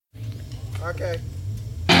Okay.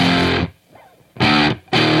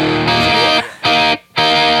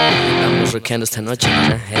 Estamos rockeando esta noche,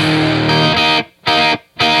 ¿no?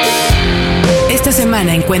 Esta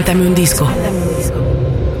semana en Cuéntame Un Disco.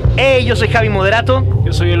 Hey, yo soy Javi Moderatto.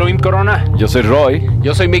 Yo soy Elohim Corona. Yo soy Roy.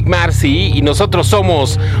 Yo soy Mick Marcy y nosotros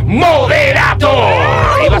somos Moderatto.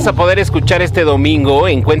 Y vas a poder escuchar este domingo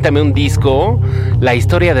en Cuéntame Un Disco la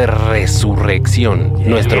historia de Resurrección,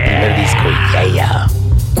 nuestro primer disco.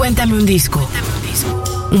 Cuéntame Un Disco.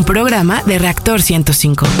 Un programa de Reactor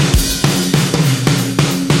 105.